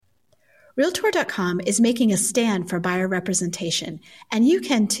Realtor.com is making a stand for buyer representation, and you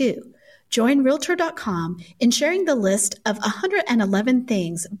can too. Join Realtor.com in sharing the list of 111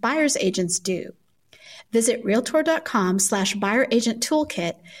 things buyer's agents do. Visit Realtor.com/buyer agent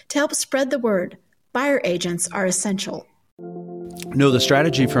toolkit to help spread the word. Buyer agents are essential. No, the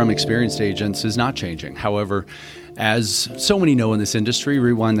strategy from experienced agents is not changing. However, as so many know in this industry,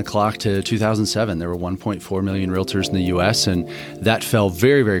 rewind the clock to 2007, there were 1.4 million realtors in the U.S., and that fell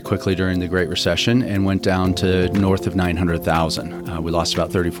very, very quickly during the Great Recession and went down to north of 900,000. We lost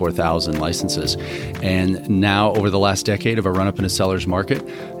about 34,000 licenses. And now, over the last decade of a run-up in a seller's market,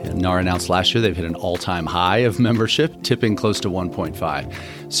 NAR announced last year they've hit an all-time high of membership, tipping close to 1.5.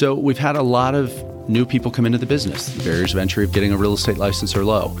 So we've had a lot of new people come into the business. The barriers of entry of getting a real estate license are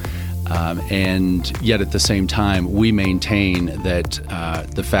low. And yet at the same time, we maintain that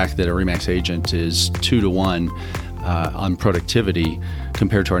the fact that a RE/MAX agent is 2-to-1 on productivity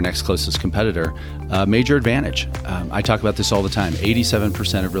compared to our next closest competitor, major advantage. I talk about this all the time.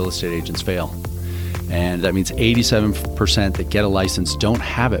 87% of real estate agents fail. And that means 87% that get a license don't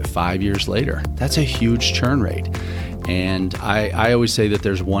have it 5 years later. That's a huge churn rate. And I always say that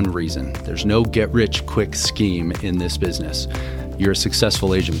there's one reason. There's no get-rich-quick scheme in this business. You're a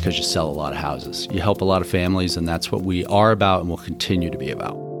successful agent because you sell a lot of houses. You help a lot of families, and that's what we are about and will continue to be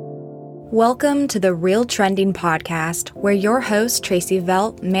about. Welcome to the RealTrending podcast, where your host, Tracy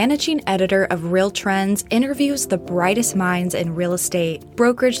Velt, managing editor of Real Trends, interviews the brightest minds in real estate.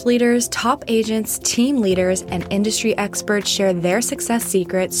 Brokerage leaders, top agents, team leaders, and industry experts share their success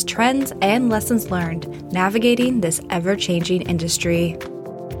secrets, trends, and lessons learned navigating this ever-changing industry.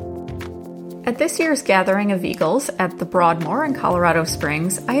 At this year's gathering of Eagles at the Broadmoor in Colorado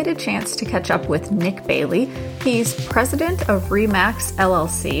Springs, I had a chance to catch up with Nick Bailey. He's president of RE/MAX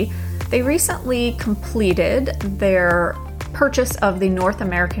LLC. They recently completed their purchase of the North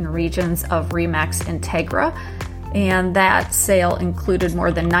American regions of RE/MAX Integra, and that sale included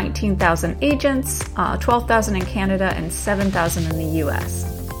more than 19,000 agents, 12,000 in Canada, and 7,000 in the US.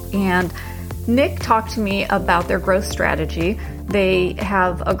 And Nick talked to me about their growth strategy. They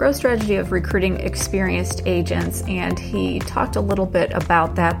have a growth strategy of recruiting experienced agents, and he talked a little bit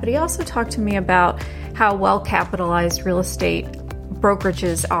about that, but he also talked to me about how well-capitalized real estate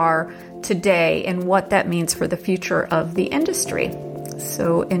brokerages are today and what that means for the future of the industry.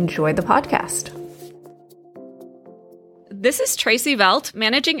 So enjoy the podcast. This is Tracy Velt,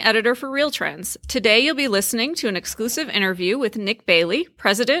 managing editor for Real Trends. Today you'll be listening to an exclusive interview with Nick Bailey,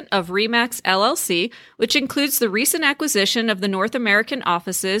 president of RE/MAX LLC, which includes the recent acquisition of the North American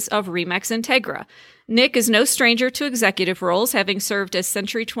offices of RE/MAX Integra. Nick is no stranger to executive roles, having served as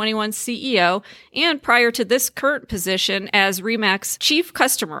Century 21 CEO and prior to this current position as RE/MAX Chief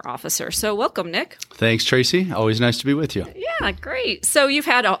Customer Officer. So welcome, Nick. Thanks, Tracy. Always nice to be with you. Yeah, great. So you've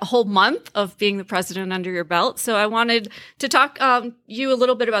had a whole month of being the president under your belt. So I wanted to talk you a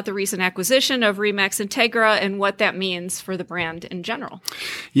little bit about the recent acquisition of RE/MAX Integra and what that means for the brand in general.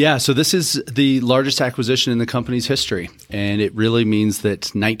 Yeah, so this is the largest acquisition in the company's history. And it really means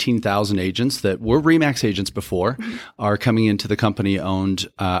that 19,000 agents that were RE/MAX agents before are coming into the company-owned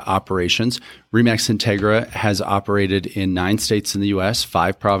operations. RE/MAX Integra has operated in 9 states in the U.S.,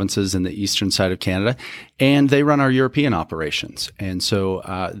 5 provinces in the eastern side of Canada, and they run our European operations. And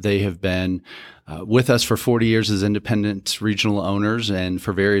so they have been with us for 40 years as independent regional owners, and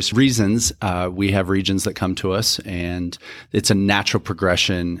for various reasons, we have regions that come to us, and it's a natural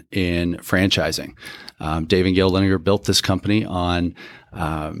progression in franchising. Dave and Gail Linegar built this company on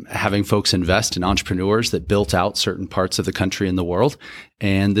having folks invest in entrepreneurs that built out certain parts of the country and the world.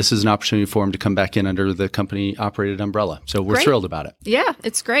 And this is an opportunity for them to come back in under the company-operated umbrella. So we're thrilled about it. Yeah,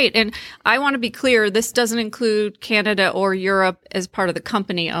 it's great. And I want to be clear, this doesn't include Canada or Europe as part of the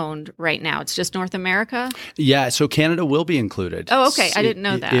company-owned right now. It's just North America? Yeah, so Canada will be included. Oh, okay. I didn't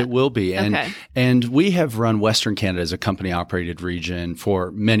know that. It will be. And we have run Western Canada as a company-operated region for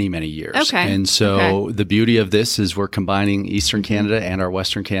many, many years. Okay. And so the beauty of this is we're combining Eastern Canada and our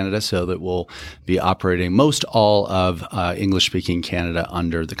Western Canada so that we'll be operating most all of English-speaking Canada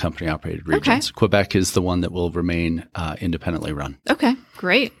under the company-operated regions. Okay. Quebec is the one that will remain independently run. Okay,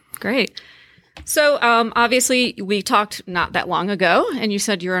 great. So obviously we talked not that long ago, and you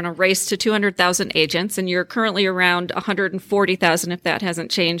said you're on a race to 200,000 agents, and you're currently around 140,000 if that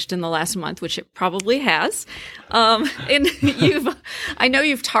hasn't changed in the last month, which it probably has. And I know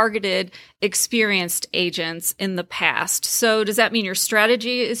you've targeted experienced agents in the past. So does that mean your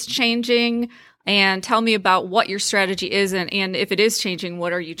strategy is changing? And tell me about what your strategy is, and if it is changing,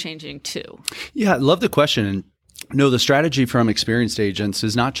 what are you changing to? Yeah, I love the question. And no, the strategy from experienced agents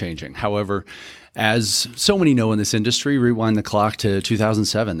is not changing. However, as so many know in this industry, rewind the clock to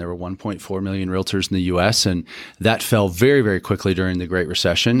 2007, there were 1.4 million realtors in the U.S., and that fell very, very quickly during the Great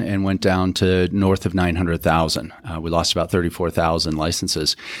Recession and went down to north of 900,000. We lost about 34,000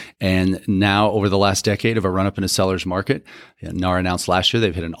 licenses. And now, over the last decade of a run-up in a seller's market, NAR announced last year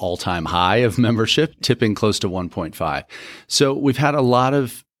they've hit an all-time high of membership, tipping close to 1.5. So we've had a lot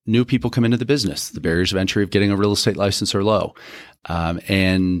of new people come into the business. The barriers of entry of getting a real estate license are low.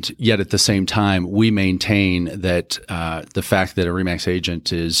 And yet at the same time, we maintain that the fact that a RE/MAX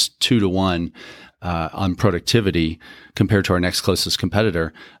agent is 2-to-1 on productivity compared to our next closest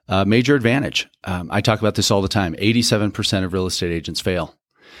competitor, major advantage. I talk about this all the time. 87% of real estate agents fail.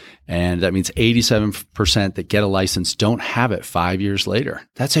 And that means 87% that get a license don't have it 5 years later.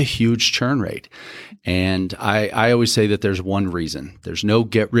 That's a huge churn rate. And I always say that there's one reason. There's no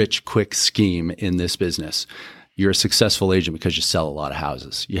get-rich-quick scheme in this business. You're a successful agent because you sell a lot of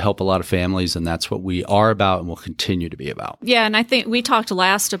houses. You help a lot of families, and that's what we are about and will continue to be about. Yeah, and I think we talked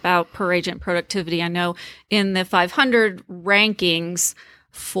last about per agent productivity. I know in the 500 rankings,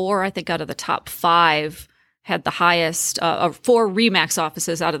 4, I think, out of the top 5 had the highest, 4 RE/MAX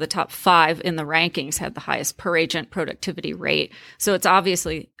offices out of the top 5 in the rankings had the highest per agent productivity rate. So it's obvious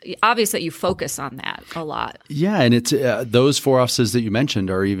that you focus on that a lot. Yeah, and it's those 4 offices that you mentioned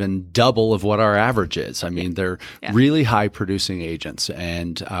are even double of what our average is. I mean, they're really high producing agents,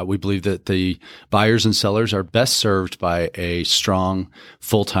 and we believe that the buyers and sellers are best served by a strong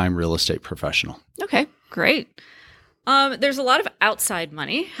full-time real estate professional. Okay, great. There's a lot of outside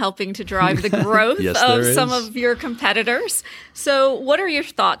money helping to drive the growth of some of your competitors. So what are your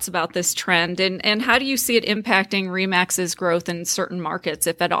thoughts about this trend, and how do you see it impacting RE/MAX's growth in certain markets,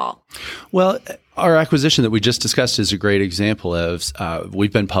 if at all? Well, our acquisition that we just discussed is a great example of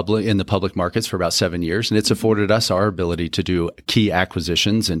we've been in the public markets for about 7 years, and it's afforded us our ability to do key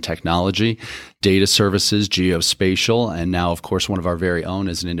acquisitions in technology, data services, geospatial, and now, of course, one of our very own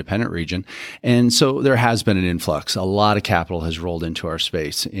is an independent region. And so there has been an influx. A lot of capital has rolled into our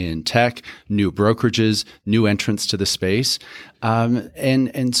space in tech, new brokerages, new entrants to the space.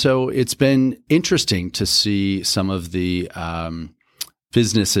 And so it's been interesting to see some of the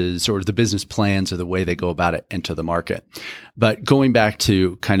businesses or the business plans or the way they go about it enter the market. But going back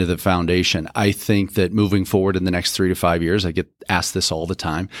to kind of the foundation, I think that moving forward in the next 3 to 5 years, I get asked this all the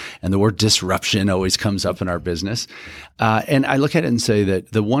time, and the word disruption always comes up in our business. And I look at it and say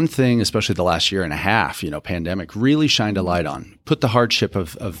that the one thing, especially the last year and a half, pandemic really shined a light on, put the hardship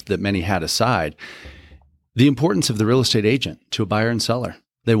of that many had aside, the importance of the real estate agent to a buyer and seller.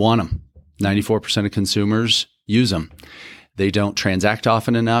 They want them. 94% of consumers use them. They don't transact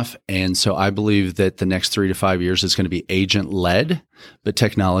often enough. And so I believe that the next 3 to 5 years is going to be agent-led, but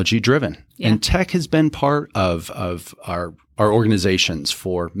technology-driven. Yeah. And tech has been part of our organizations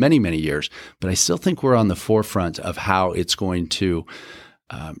for many, many years. But I still think we're on the forefront of how it's going to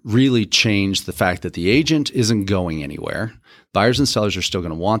really change the fact that the agent isn't going anywhere. Buyers and sellers are still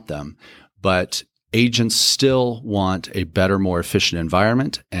going to want them, but agents still want a better, more efficient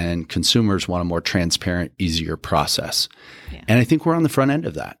environment, and consumers want a more transparent, easier process. Yeah. And I think we're on the front end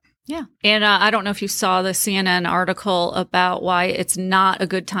of that. Yeah. And I don't know if you saw the CNN article about why it's not a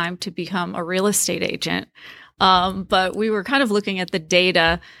good time to become a real estate agent. But we were kind of looking at the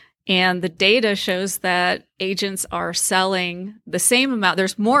data, and the data shows that agents are selling the same amount.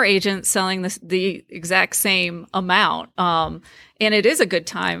 There's more agents selling the exact same amount. And it is a good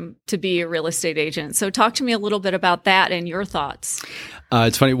time to be a real estate agent. So talk to me a little bit about that and your thoughts.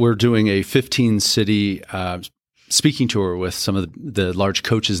 It's funny. We're doing a 15-city speaking tour with some of the large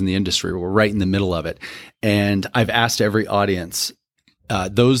coaches in the industry. We're right in the middle of it. And I've asked every audience,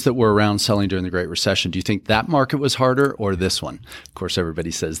 those that were around selling during the Great Recession, do you think that market was harder or this one? Of course,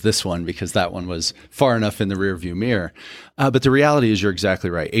 everybody says this one because that one was far enough in the rearview mirror. But the reality is you're exactly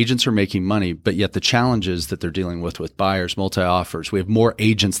right. Agents are making money, but yet the challenges that they're dealing with buyers, multi-offers, we have more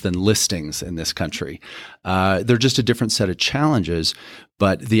agents than listings in this country. They're just a different set of challenges.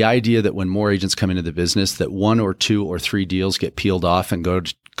 But the idea that when more agents come into the business, that 1 or 2 or 3 deals get peeled off and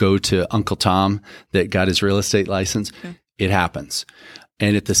go to Uncle Tom that got his real estate license, it happens.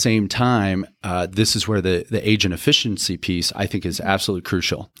 And at the same time, this is where the agent efficiency piece, I think, is absolutely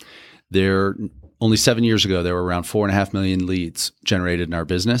crucial. Only 7 years ago, there were around 4.5 million leads generated in our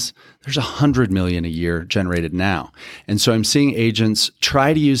business. There's 100 million a year generated now. And so I'm seeing agents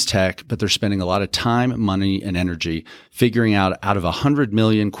try to use tech, but they're spending a lot of time, money, and energy figuring out of 100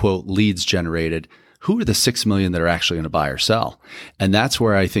 million, quote, leads generated, who are the 6 million that are actually going to buy or sell? And that's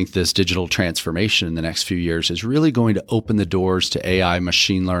where I think this digital transformation in the next few years is really going to open the doors to AI,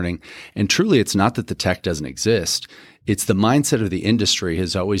 machine learning. And truly, it's not that the tech doesn't exist. It's the mindset of the industry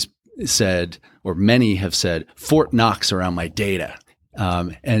has always said, or many have said, Fort Knox around my data.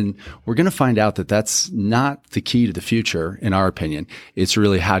 And we're going to find out that that's not the key to the future, in our opinion. It's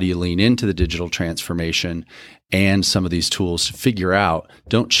really how do you lean into the digital transformation and some of these tools to figure out,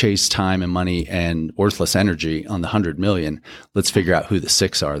 don't chase time and money and worthless energy on the 100 million. Let's figure out who the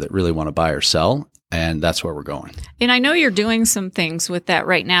 6 are that really want to buy or sell. And that's where we're going. And I know you're doing some things with that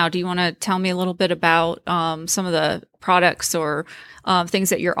right now. Do you want to tell me a little bit about some of the products or things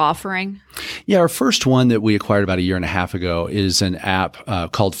that you're offering? Yeah, our first one that we acquired about a year and a half ago is an app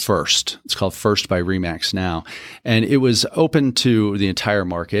called First. It's called First by RE/MAX now. And it was open to the entire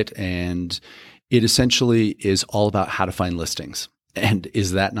market, and it essentially is all about how to find listings. And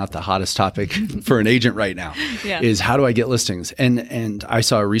is that not the hottest topic for an agent right now? Yeah. Is how do I get listings? And I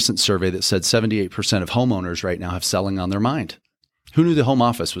saw a recent survey that said 78% of homeowners right now have selling on their mind. Who knew the home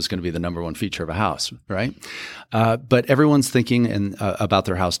office was going to be the number one feature of a house, right? But everyone's thinking about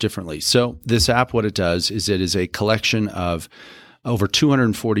their house differently. So this app, what it does is it is a collection of over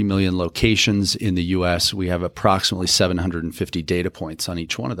 240 million locations in the U.S. We have approximately 750 data points on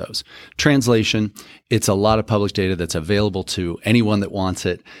each one of those. Translation, it's a lot of public data that's available to anyone that wants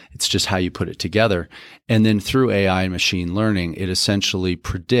it. It's just how you put it together. And then through AI and machine learning, it essentially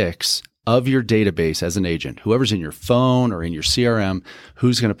predicts of your database as an agent, whoever's in your phone or in your CRM,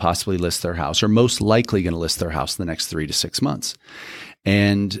 who's going to possibly list their house or most likely going to list their house in the next 3 to 6 months.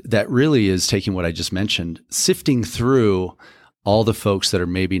 And that really is taking what I just mentioned, sifting through all the folks that are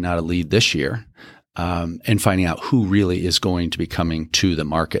maybe not a lead this year, and finding out who really is going to be coming to the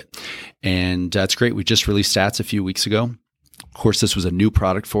market. And that's great. We just released stats a few weeks ago. Of course, this was a new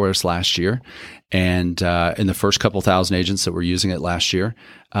product for us last year. And in the first couple thousand agents that were using it last year,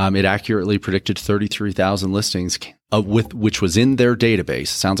 it accurately predicted 33,000 listings, which was in their database.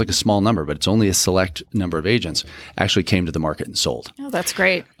 Sounds like a small number, but it's only a select number of agents actually came to the market and sold. Oh, that's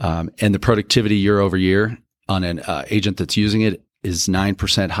great. And the productivity year over year on an agent that's using it is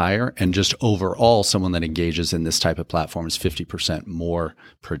 9% higher. And just overall, someone that engages in this type of platform is 50% more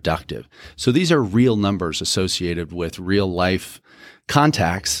productive. So these are real numbers associated with real life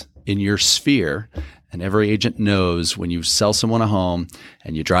contacts in your sphere. And every agent knows when you sell someone a home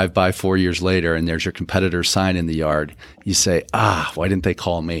and you drive by 4 years later and there's your competitor's sign in the yard, you say, why didn't they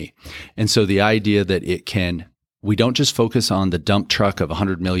call me? And so the idea that we don't just focus on the dump truck of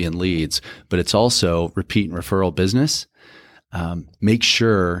 100 million leads, but it's also repeat and referral business. Make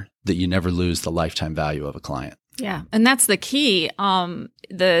sure that you never lose the lifetime value of a client. Yeah. And that's the key.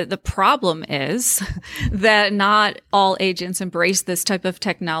 The problem is that not all agents embrace this type of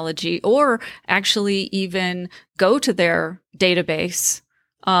technology or actually even go to their database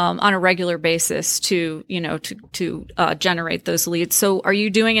on a regular basis to generate those leads. So are you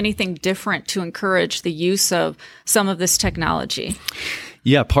doing anything different to encourage the use of some of this technology?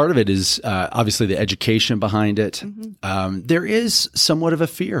 Yeah, part of it is obviously the education behind it. Mm-hmm. There is somewhat of a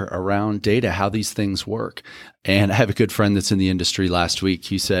fear around data, how these things work. And I have a good friend that's in the industry last week.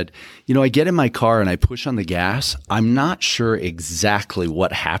 He said, I get in my car and I push on the gas. I'm not sure exactly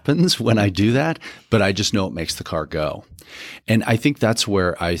what happens when I do that, but I just know it makes the car go. And I think that's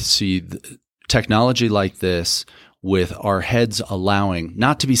where I see technology like this with our heads allowing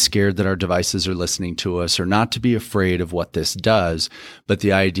not to be scared that our devices are listening to us or not to be afraid of what this does, but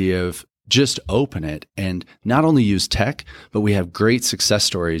the idea of just open it and not only use tech, but we have great success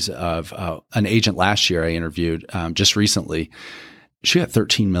stories of an agent last year I interviewed just recently. She got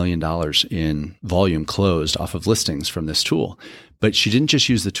 $13 million in volume closed off of listings from this tool, but she didn't just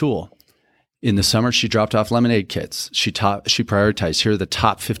use the tool. In the summer, she dropped off lemonade kits. She prioritized, here are the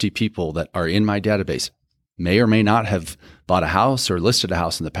top 50 people that are in my database. May or may not have bought a house or listed a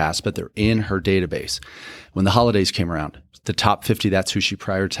house in the past, but they're in her database. When the holidays came around, the top 50, that's who she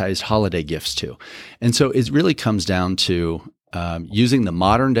prioritized holiday gifts to. And so it really comes down to using the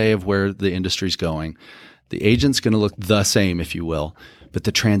modern day of where the industry's going. The agent's going to look the same, if you will, but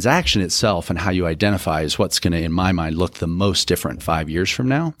the transaction itself and how you identify is what's going to, in my mind, look the most different 5 years from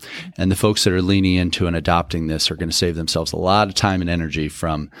now. And the folks that are leaning into and adopting this are going to save themselves a lot of time and energy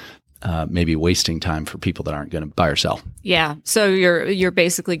from maybe wasting time for people that aren't going to buy or sell. Yeah. So you're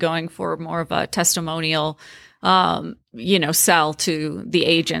basically going for more of a testimonial, sell to the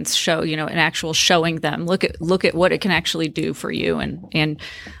agents, show, an actual showing them, look at what it can actually do for you. And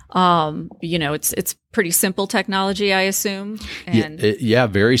it's pretty simple technology, I assume. And yeah,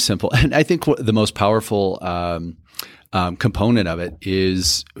 very simple. And I think the most powerful, component of it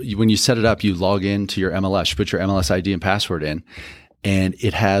is when you set it up, you log into your MLS, you put your MLS ID and password in, and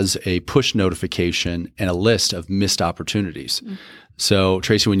it has a push notification and a list of missed opportunities. Mm-hmm. So,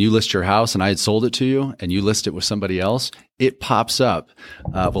 Tracy, when you list your house and I had sold it to you and you list it with somebody else, it pops up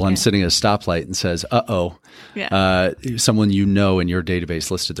while I'm sitting at a stoplight and says, someone in your database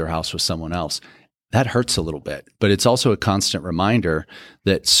listed their house with someone else. That hurts a little bit, but it's also a constant reminder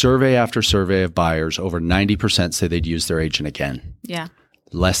that survey after survey of buyers, over 90% say they'd use their agent again. Yeah.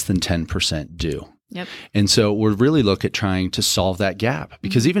 Less than 10% do. Yep. And so we're really looking at trying to solve that gap,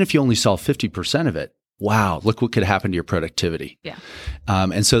 because even if you only solve 50% of it, wow, look what could happen to your productivity. Yeah.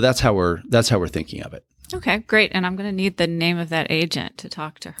 And so that's how we're thinking of it. Okay, great. And I'm going to need the name of that agent to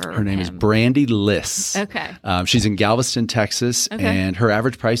talk to her. Her name is Brandy Liss. Okay. She's in Galveston, Texas, and her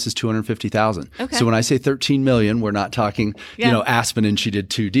average price is $250,000. Okay. So when I say $13 million, we're not talking, Aspen and she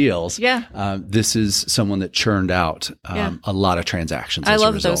did 2 deals. Yeah. This is someone that churned out a lot of transactions. I as a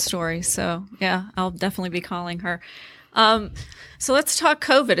love result. those stories. So yeah, I'll definitely be calling her. So let's talk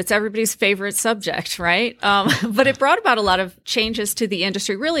COVID. It's everybody's favorite subject, right? But it brought about a lot of changes to the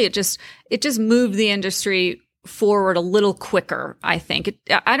industry. Really, it just moved the industry forward a little quicker, I think.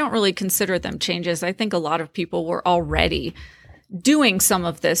 I don't really consider them changes. I think a lot of people were already doing some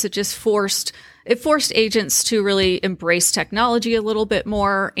of this. It just forced agents to really embrace technology a little bit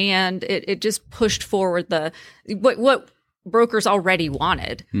more, and it just pushed forward what brokers already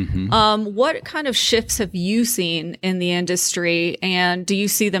wanted. Mm-hmm. What kind of shifts have you seen in the industry, and do you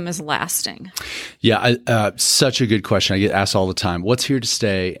see them as lasting? Yeah, such a good question. I get asked all the time, what's here to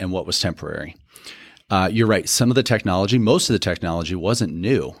stay and what was temporary? You're right. Most of the technology wasn't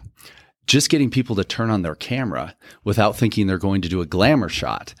new. Just getting people to turn on their camera without thinking they're going to do a glamour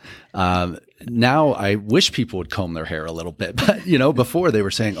shot. Now I wish people would comb their hair a little bit, but before they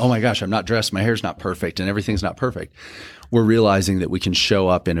were saying, oh my gosh, I'm not dressed, my hair's not perfect, and everything's not perfect. We're realizing that we can show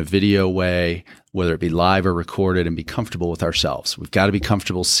up in a video way, whether it be live or recorded, and be comfortable with ourselves. We've got to be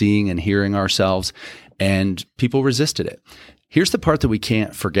comfortable seeing and hearing ourselves, and people resisted it. Here's the part that we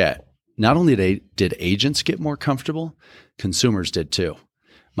can't forget. Not only did agents get more comfortable, consumers did too.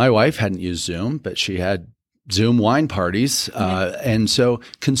 My wife hadn't used Zoom, but she had Zoom wine parties. And so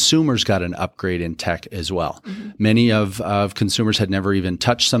consumers got an upgrade in tech as well. Mm-hmm. Many of consumers had never even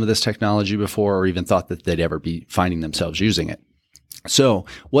touched some of this technology before, or even thought that they'd ever be finding themselves using it. So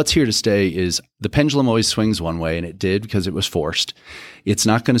what's here to stay is the pendulum always swings one way, and it did because it was forced. It's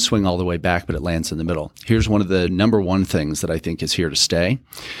not going to swing all the way back, but it lands in the middle. Here's one of the number one things that I think is here to stay.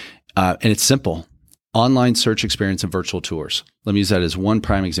 And it's simple. Online search experience and virtual tours. Let me use that as one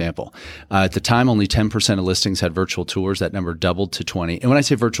prime example. At the time, only 10% of listings had virtual tours. That number doubled to 20%. And when I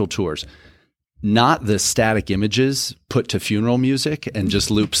say virtual tours, not the static images put to funeral music and just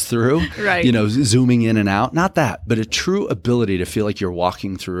loops through, right. Zooming in and out. Not that, but a true ability to feel like you're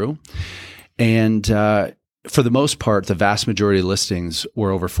walking through. And for the most part, the vast majority of listings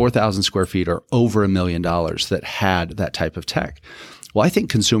were over 4,000 square feet or over $1 million that had that type of tech. Well, I think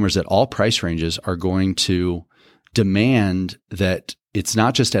consumers at all price ranges are going to demand that it's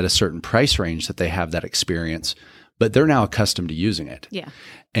not just at a certain price range that they have that experience, but they're now accustomed to using it. Yeah.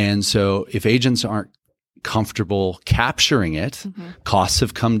 And so if agents aren't comfortable capturing it, costs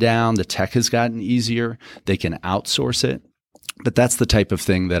have come down, the tech has gotten easier, they can outsource it. But that's the type of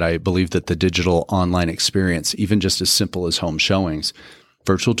thing that I believe that the digital online experience, even just as simple as home showings,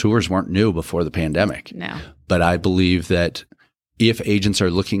 virtual tours weren't new before the pandemic. No. But I believe that if agents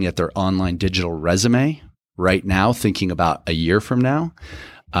are looking at their online digital resume right now, thinking about a year from now,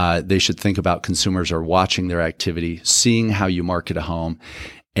 they should think about consumers are watching their activity, seeing how you market a home.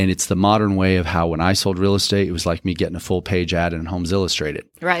 And it's the modern way of how when I sold real estate, it was like me getting a full page ad in Homes Illustrated.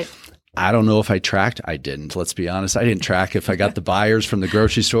 Right. I don't know if I tracked. I didn't. Let's be honest. I didn't track if I got the buyers from the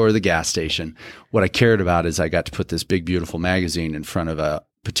grocery store or the gas station. What I cared about is I got to put this big, beautiful magazine in front of a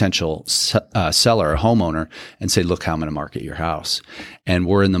potential seller or homeowner and say, look how I'm going to market your house. And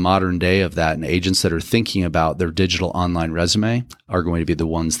we're in the modern day of that. And agents that are thinking about their digital online resume are going to be the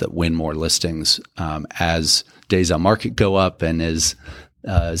ones that win more listings as days on market go up and as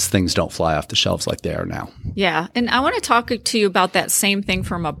things don't fly off the shelves like they are now. Yeah. And I want to talk to you about that same thing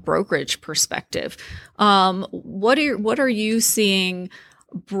from a brokerage perspective. What are you seeing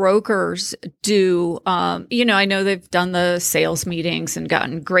brokers do? I know they've done the sales meetings and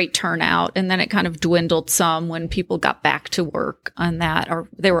gotten great turnout, and then it kind of dwindled some when people got back to work on that, or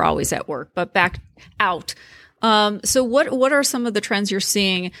they were always at work, but back out. So what are some of the trends you're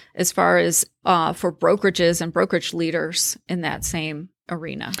seeing as far as for brokerages and brokerage leaders in that same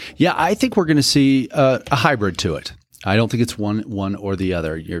arena? Yeah, I think we're going to see a hybrid to it. I don't think it's one or the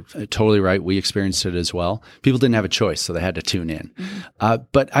other. You're totally right. We experienced it as well. People didn't have a choice, so they had to tune in.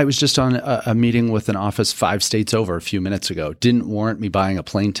 But I was just on a meeting with an office 5 states over a few minutes ago. Didn't warrant me buying a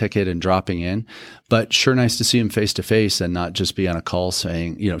plane ticket and dropping in, but sure nice to see them face to face and not just be on a call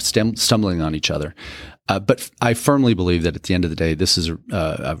saying, stumbling on each other. But I firmly believe that at the end of the day, this is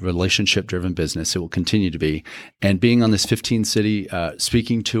a relationship-driven business. It will continue to be. And being on this 15-city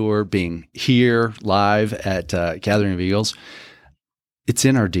speaking tour, being here live at Gathering of Eagles, it's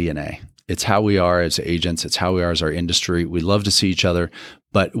in our DNA. It's how we are as agents. It's how we are as our industry. We love to see each other.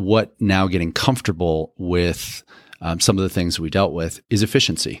 But what now getting comfortable with some of the things we dealt with is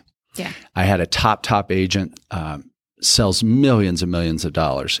efficiency. Yeah. I had a top agent sells millions and millions of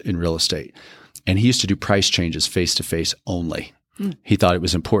dollars in real estate. And he used to do price changes face-to-face only. He thought it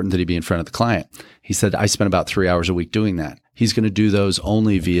was important that he be in front of the client. He said, I spent about 3 hours a week doing that. He's going to do those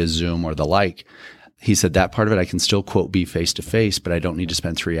only via Zoom or the like. He said that part of it, I can still, quote, be face-to-face, but I don't need to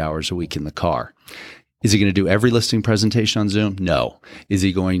spend 3 hours a week in the car. Is he going to do every listing presentation on Zoom? No. Is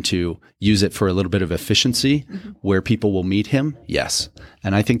he going to use it for a little bit of efficiency where people will meet him? Yes.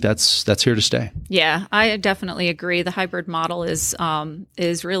 And I think that's here to stay. Yeah, I definitely agree. The hybrid model is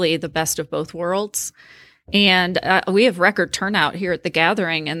really the best of both worlds. And we have record turnout here at the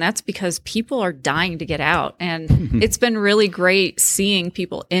Gathering, and that's because people are dying to get out. And it's been really great seeing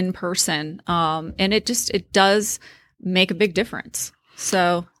people in person. And it does make a big difference.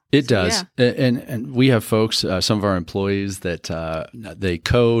 So it does. Yeah. And we have folks, some of our employees that they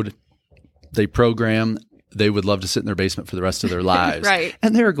code, they program, they would love to sit in their basement for the rest of their lives. Right.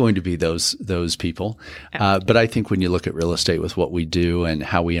 And there are going to be those people. But I think when you look at real estate with what we do and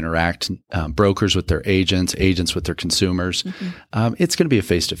how we interact, brokers with their agents with their consumers, it's going to be a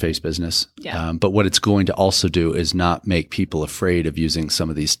face-to-face business. Yeah. But what it's going to also do is not make people afraid of using some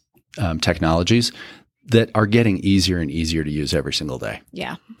of these technologies that are getting easier and easier to use every single day.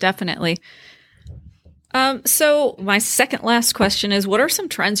 Yeah, definitely. So my second last question is, what are some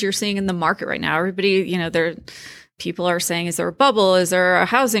trends you're seeing in the market right now? Everybody, people are saying, is there a bubble? Is there a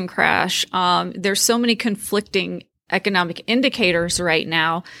housing crash? There's so many conflicting economic indicators right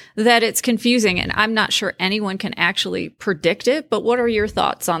now that it's confusing, and I'm not sure anyone can actually predict it. But what are your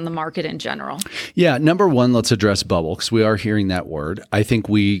thoughts on the market in general? Yeah, number one, let's address bubble, because we are hearing that word. I think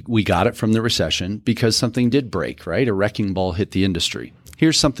we got it from the recession because something did break, right? A wrecking ball hit the industry.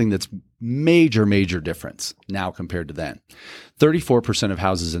 Here's something that's major difference now compared to then. 34% of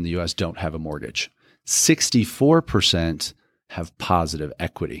houses in the U.S. don't have a mortgage. 64% have positive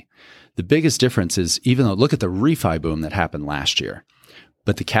equity. The biggest difference is, even though, look at the refi boom that happened last year,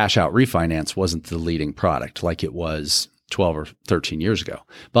 but the cash out refinance wasn't the leading product like it was 12 or 13 years ago.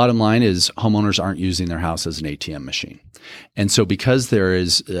 Bottom line is homeowners aren't using their house as an ATM machine. And so because there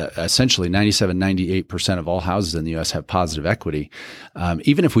is essentially 97, 98% of all houses in the U.S. have positive equity,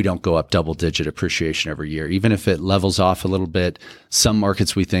 even if we don't go up double-digit appreciation every year, even if it levels off a little bit, some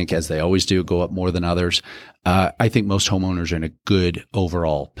markets we think, as they always do, go up more than others, I think most homeowners are in a good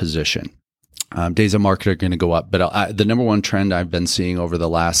overall position. Days on market are going to go up. But the number one trend I've been seeing over the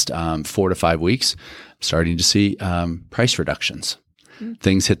last 4 to 5 weeks, starting to see price reductions.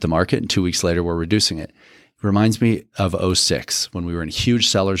 Things hit the market, and 2 weeks later, we're reducing it. It reminds me of 2006 when we were in a huge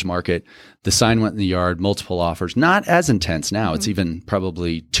seller's market. The sign went in the yard, multiple offers, not as intense now. It's even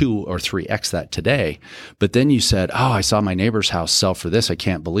probably 2 or 3x that today. But then you said, oh, I saw my neighbor's house sell for this. I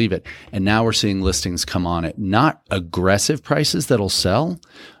can't believe it. And now we're seeing listings come on at not aggressive prices that'll sell,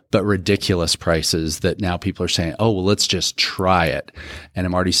 but ridiculous prices that now people are saying, oh, well, let's just try it. And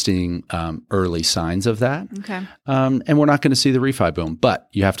I'm already seeing early signs of that. Okay. And we're not going to see the refi boom, but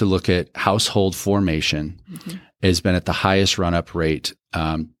you have to look at household formation has been at the highest run-up rate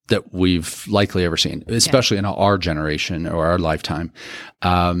that we've likely ever seen, especially in our generation or our lifetime.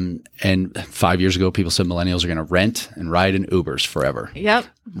 And 5 years ago, people said millennials are going to rent and ride in Ubers forever. Yep.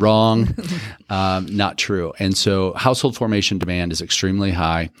 Wrong. Not true. And so household formation demand is extremely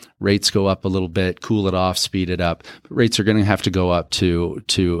high. Rates go up a little bit, cool it off, speed it up. But rates are going to have to go up to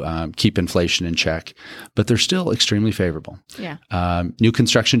keep inflation in check, but they're still extremely favorable. Yeah. New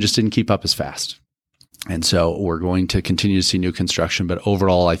construction just didn't keep up as fast. And so we're going to continue to see new construction. But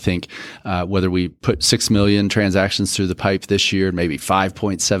overall, I think whether we put 6 million transactions through the pipe this year, maybe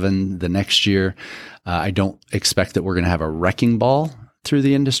 5.7 the next year, I don't expect that we're going to have a wrecking ball through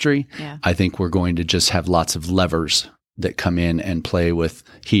the industry. Yeah. I think we're going to just have lots of levers that come in and play with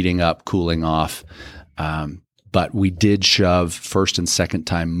heating up, cooling off. But we did shove first and second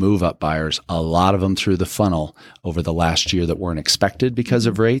time move up buyers, a lot of them through the funnel over the last year that weren't expected because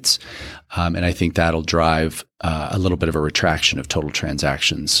of rates. And I think that'll drive a little bit of a retraction of total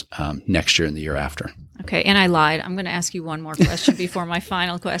transactions next year and the year after. Okay, and I lied. I'm going to ask you one more question before my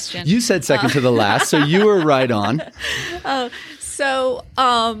final question. You said second to the last, so you were right on.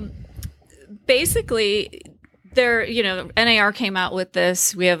 Basically, NAR came out with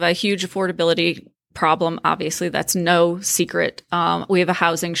this. We have a huge affordability problem. Obviously, that's no secret. We have a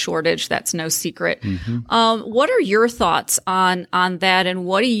housing shortage. That's no secret. What are your thoughts on that, and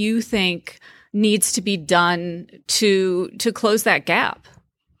what do you think needs to be done to close that gap?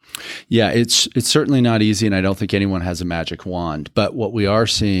 Yeah, it's certainly not easy, and I don't think anyone has a magic wand. But what we are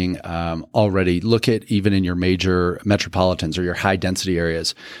seeing already, look at even in your major metropolitans or your high density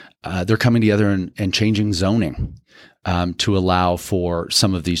areas, they're coming together and changing zoning to allow for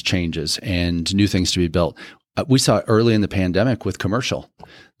some of these changes and new things to be built. We saw it early in the pandemic with commercial.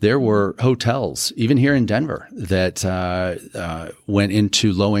 There were hotels, even here in Denver, that went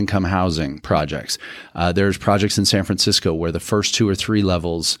into low-income housing projects. There's projects in San Francisco where the first 2 or 3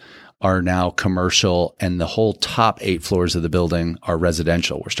 levels are now commercial and the whole top 8 floors of the building are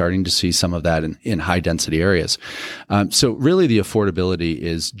residential. We're starting to see some of that in high-density areas. So really the affordability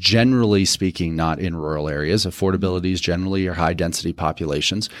is, generally speaking, not in rural areas. Affordability is generally your high-density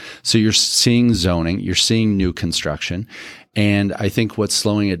populations. So you're seeing zoning, you're seeing new construction. And I think what's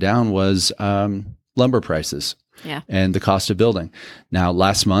slowing it down was lumber prices. Yeah. And the cost of building. Now,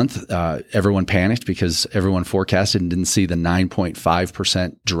 last month, everyone panicked because everyone forecasted and didn't see the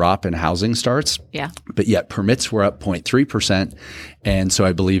 9.5% drop in housing starts. Yeah. But yet permits were up 0.3%. And so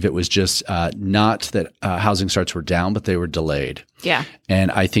I believe it was just not that housing starts were down, but they were delayed. Yeah.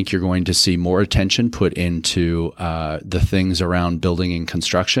 And I think you're going to see more attention put into the things around building and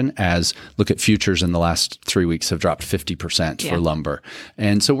construction, as look at futures in the last 3 weeks have dropped 50% for lumber.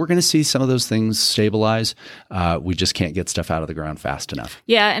 And so we're going to see some of those things stabilize. We just can't get stuff out of the ground fast enough.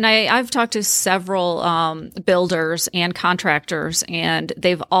 Yeah. And I've talked to several builders and contractors, and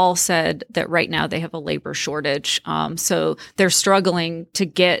they've all said that right now they have a labor shortage. So they're struggling to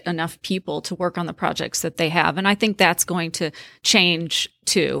get enough people to work on the projects that they have. And I think that's going to change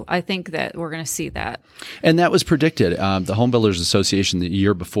too. I think that we're going to see that. And that was predicted. The Home Builders Association the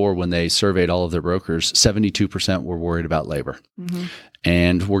year before, when they surveyed all of their brokers, 72% were worried about labor. Mm-hmm.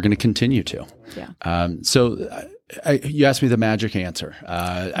 And we're going to continue to. Yeah. You asked me the magic answer.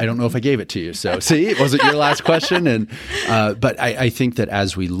 I don't know if I gave it to you. So see, it wasn't your last question. But I think that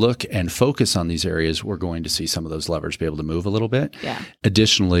as we look and focus on these areas, we're going to see some of those levers be able to move a little bit. Yeah.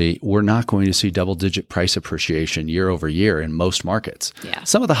 Additionally, we're not going to see double-digit price appreciation year over year in most markets. Yeah.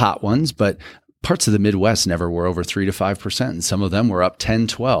 Some of the hot ones, but parts of the Midwest never were over 3 to 5%, and some of them were up 10,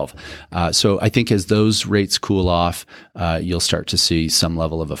 12. So I think as those rates cool off, you'll start to see some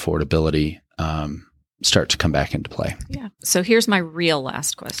level of affordability start to come back into play. Yeah. So here's my real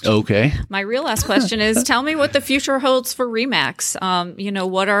last question. Okay. My real last question is, tell me what the future holds for RE/MAX.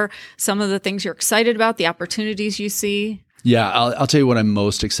 What are some of the things you're excited about, the opportunities you see? Yeah, I'll tell you what I'm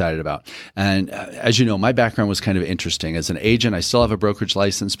most excited about. And as you know, my background was kind of interesting. As an agent, I still have a brokerage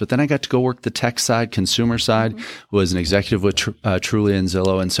license, but then I got to go work the tech side, consumer side, was an executive with Trulia and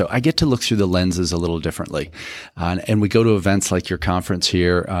Zillow. And so I get to look through the lenses a little differently. And we go to events like your conference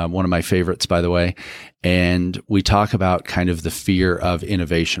here, one of my favorites, by the way. And we talk about kind of the fear of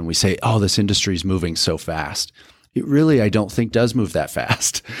innovation. We say, oh, this industry is moving so fast. It really, I don't think, does move that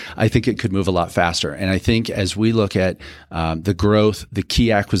fast. I think it could move a lot faster. And I think as we look at the growth, the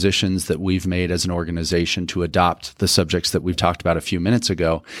key acquisitions that we've made as an organization to adopt the subjects that we've talked about a few minutes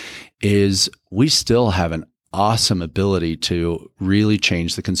ago, is we still have an awesome ability to really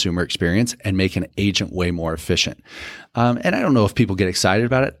change the consumer experience and make an agent way more efficient. And I don't know if people get excited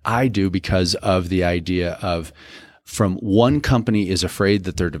about it. I do, because of the idea of, from one company is afraid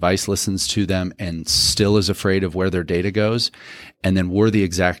that their device listens to them and still is afraid of where their data goes. And then we're the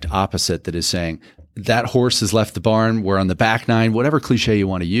exact opposite, that is saying that horse has left the barn, we're on the back nine, whatever cliche you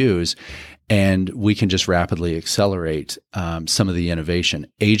want to use. And we can just rapidly accelerate some of the innovation,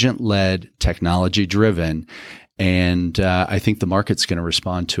 agent-led, technology-driven. And I think the market's going to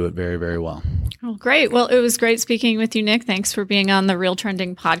respond to it very, very well. Oh, great. Well, it was great speaking with you, Nick. Thanks for being on the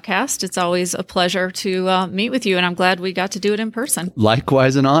RealTrending podcast. It's always a pleasure to meet with you, and I'm glad we got to do it in person.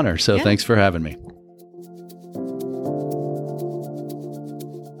 Likewise, an honor. So Thanks for having me.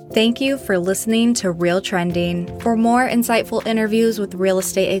 Thank you for listening to RealTrending. For more insightful interviews with real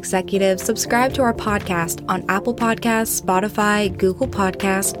estate executives, subscribe to our podcast on Apple Podcasts, Spotify, Google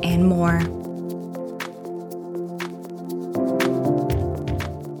Podcasts, and more.